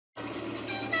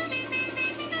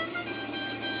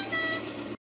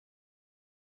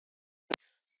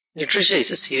Literature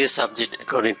is a serious subject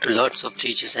according to lots of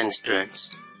teachers and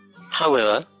students.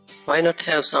 However, why not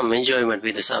have some enjoyment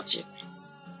with the subject?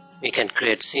 We can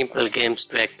create simple games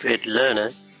to activate the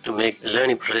learner to make the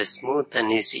learning process smooth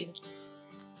and easier.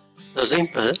 So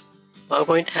simple,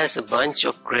 PowerPoint has a bunch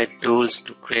of great tools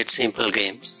to create simple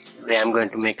games. Today I'm going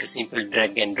to make a simple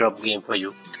drag and drop game for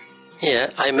you. Here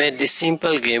I made this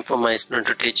simple game for my student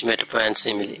to teach metaphor and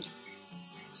simile.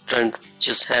 Students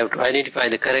just have to identify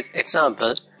the correct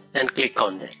example and click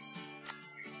on that.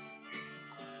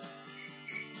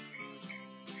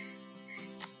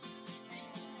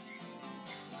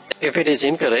 If it is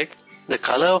incorrect, the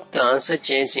color of the answer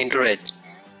changes into red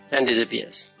and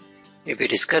disappears. If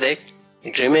it is correct,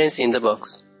 it remains in the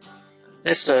box.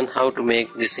 Let's learn how to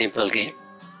make this simple game.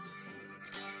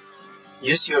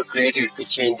 Use your creativity to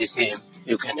change this game.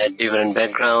 You can add different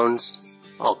backgrounds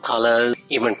or colors,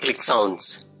 even click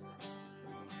sounds.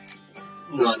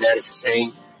 Now there is a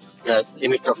saying, the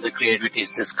limit of the creativity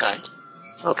is the sky.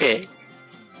 Okay,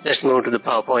 let's move to the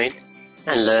PowerPoint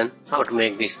and learn how to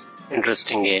make this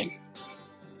interesting game.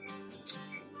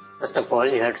 First of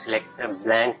all, you have to select a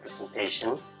blank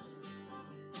presentation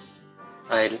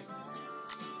file.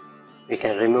 We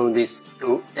can remove these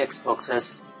two text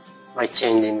boxes by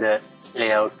changing the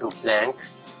layout to blank.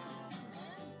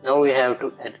 Now we have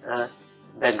to add a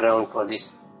background for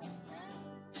this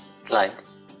slide.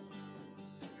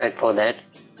 Right, for that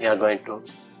we are going to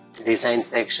design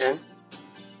section,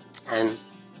 and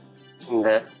in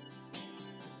the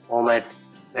format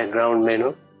background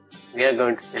menu we are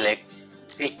going to select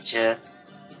picture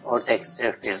or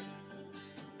texture fill.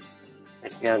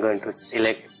 We are going to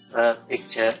select a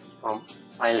picture from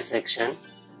file section.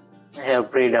 I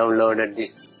have pre-downloaded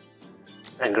this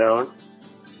background.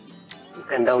 You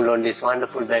can download these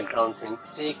wonderful backgrounds in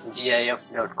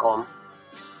seekgif.com.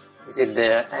 Visit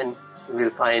there and you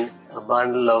will find a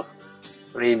bundle of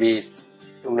freebies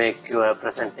to make your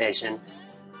presentation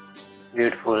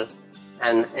beautiful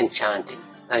and enchanting.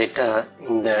 Right,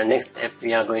 in the next step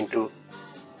we are going to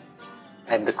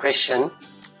type the question,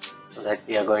 so that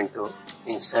we are going to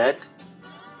insert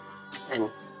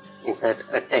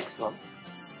a text box.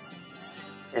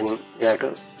 Then we have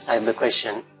to type the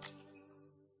question.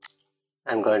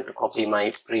 I'm going to copy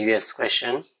my previous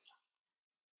question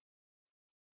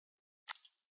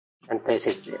and place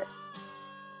it there.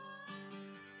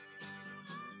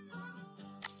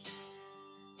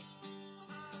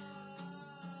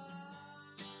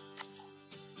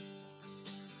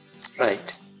 Right,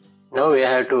 now we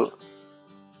have to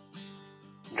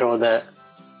draw the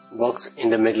box in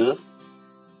the middle,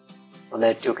 so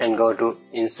that you can go to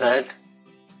insert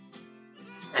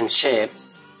and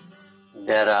shapes.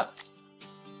 There are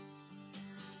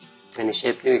many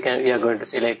shapes. We are going to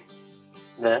select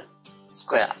the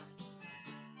square.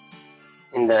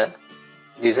 In the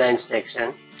design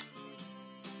section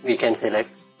we can select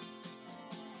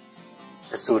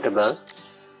a suitable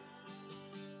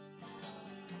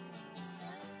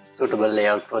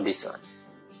layout for this one.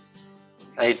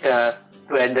 Right, to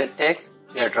add the text,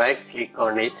 we have to right click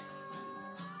on it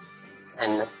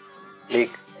and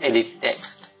click edit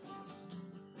text.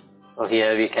 So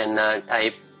here we can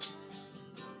type,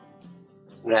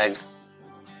 drag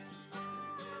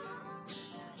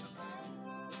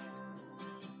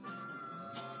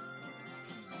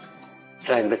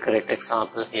the correct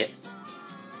example here.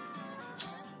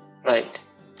 Right,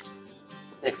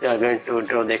 next we are going to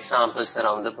draw the examples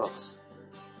around the box.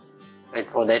 Right,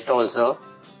 for that also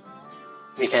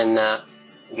we can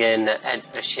again add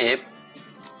a shape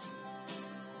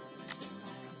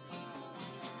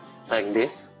like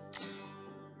this.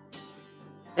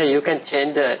 Here you can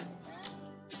change the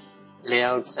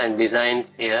layouts and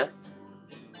designs here.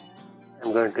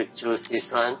 I'm going to choose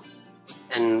this one,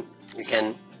 and we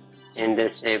can change the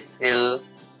shape, fill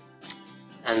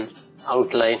and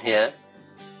outline here.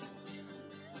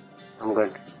 I'm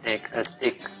going to take a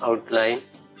thick outline,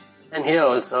 and here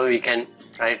also we can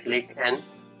right click and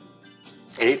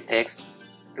edit text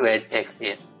to add text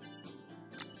here.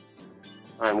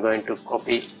 I'm going to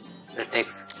copy the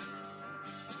text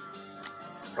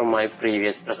from my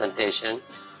previous presentation,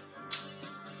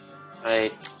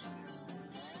 right,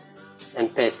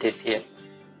 and paste it here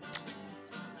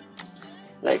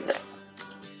like that.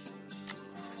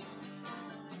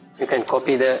 You can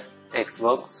copy the text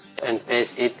box and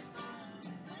paste it,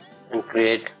 and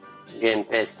create, again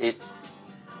paste it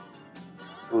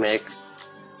to make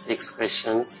 6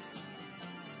 questions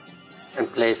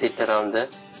and place it around the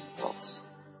box.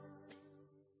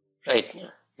 Right,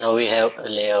 now we have a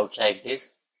layout like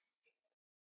this.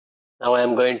 Now I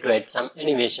am going to add some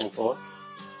animation for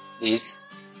these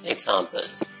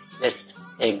examples. Let's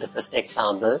take the first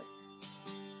example.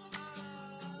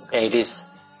 Okay, it is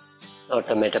not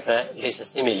a metaphor, it is a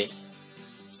simile.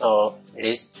 So it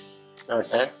is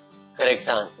not a correct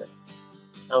answer.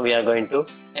 Now we are going to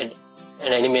add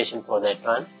an animation for that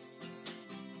one.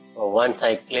 So once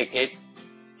I click it,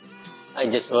 I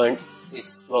just want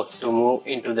this box to move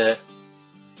into the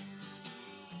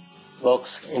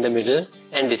box in the middle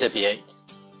and disappear it.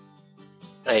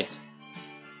 Right.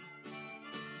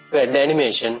 To add the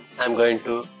animation, I am going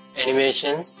to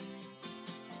animations,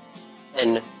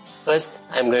 and first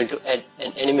I am going to add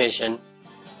an animation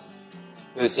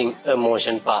using a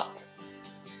motion path.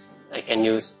 I can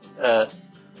use a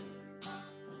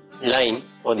line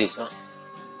for this one.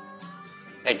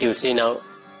 Right, you see now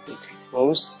it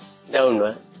moves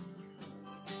downward.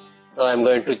 So I am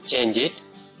going to change it.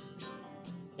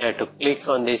 You have to click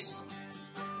on this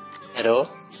arrow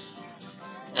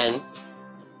and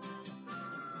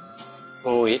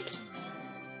move it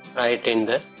right in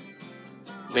the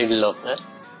middle of the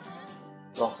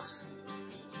box.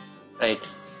 Right,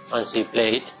 once we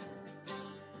play it,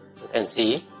 you can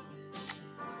see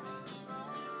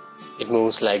it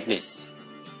moves like this.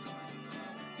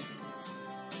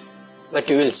 But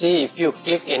you will see if you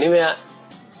click anywhere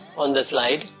on the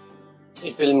slide,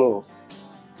 it will move.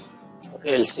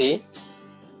 Okay, you will see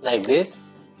like this.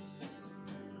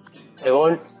 I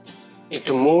want it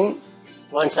to move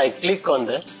once I click on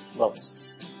the box.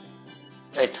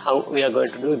 Right, how we are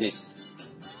going to do this?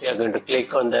 We are going to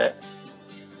click on the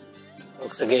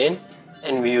box again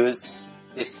and we use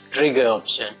this trigger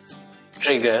option.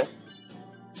 Trigger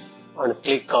on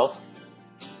click of,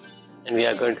 and we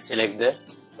are going to select the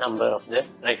number of the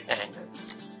rectangle.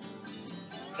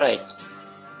 Right.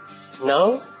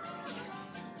 Now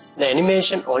the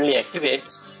animation only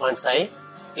activates once I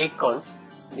click on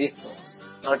this box,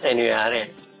 not anywhere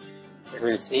else. You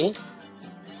will see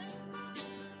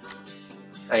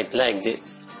right like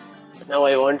this. Now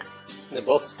I want the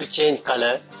box to change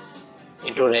color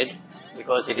into red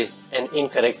because it is an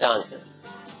incorrect answer.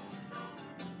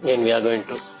 Again we are going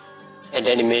to add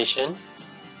animation,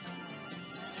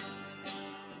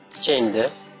 change the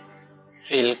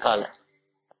fill color.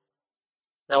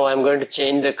 Now I am going to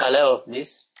change the color of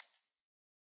this.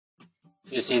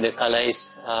 You see the color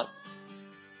is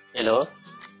yellow.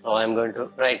 So I am going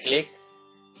to right click.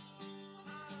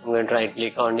 I'm going to right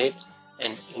click on it,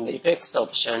 and in the effects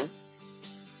option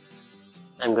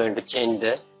I am going to change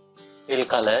the fill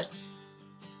color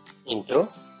into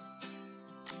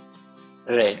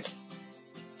red.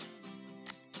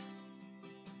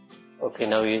 Okay,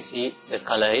 now you see the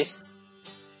color is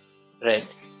red.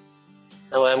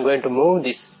 Now I am going to move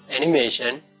this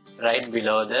animation right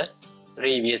below the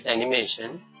previous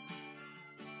animation,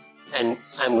 and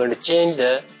I am going to change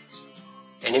the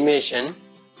animation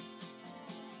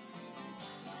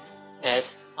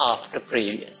as after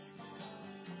previous.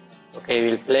 Okay,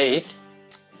 we'll play it.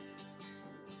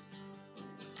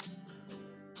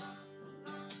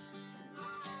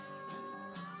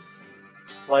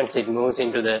 Once it moves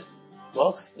into the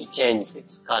box, it changes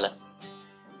its color.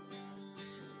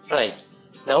 Right.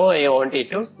 Now I want it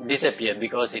to disappear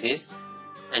because it is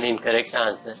an incorrect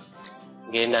answer.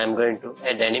 Again I am going to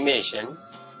add animation.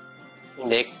 In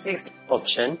the X6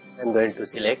 option, I am going to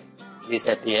select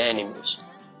disappear animation.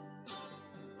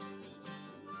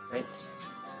 Right.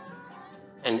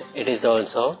 And it is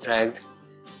also dragged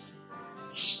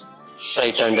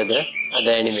right under the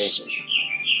other animation.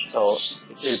 So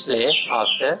it will play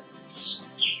after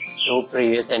two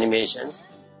previous animations.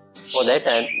 For that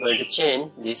I am going to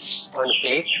change this on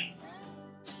click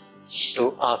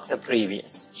to after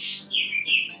previous.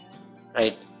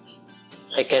 Right.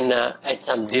 I can add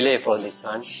some delay for this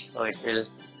one, so it will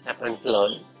happen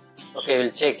slowly. Okay,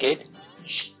 we'll check it.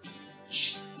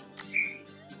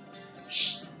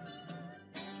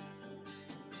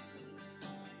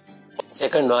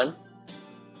 Second one,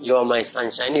 you are my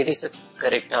sunshine. It is a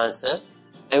correct answer.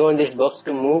 I want this box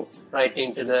to move right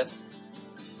into the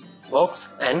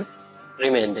box and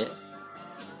remain there.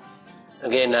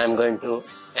 Again I am going to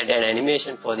add an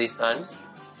animation for this one,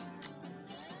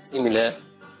 similar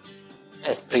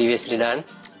as previously done.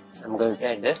 I am going to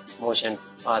add the motion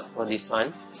path for this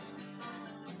one.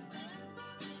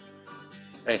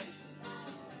 Right.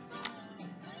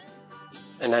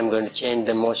 And I am going to change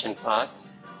the motion path.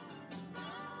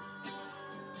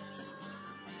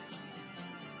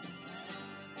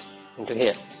 Into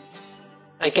here.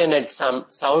 I can add some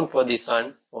sound for this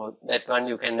one. For that one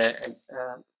you can add,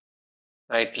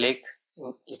 right click,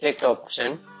 effect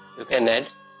option, you can add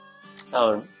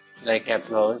sound like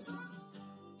applause,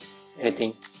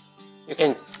 anything. You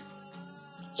can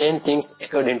change things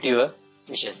according to your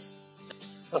wishes.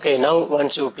 Okay, now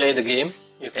once you play the game,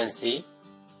 you can see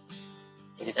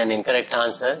it is an incorrect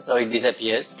answer, so it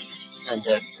disappears and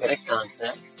the correct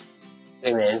answer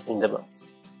remains in the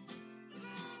box.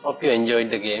 Hope you enjoyed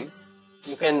the game.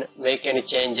 You can make any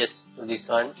changes to this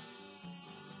one,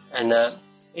 and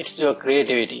it's your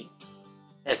creativity.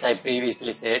 As I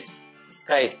previously said,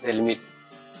 sky is the limit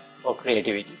for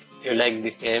creativity. If you like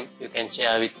this game, you can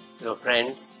share with your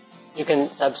friends. You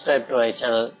can subscribe to my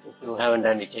channel if you haven't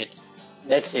done it yet.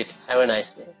 That's it. Have a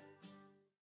nice day.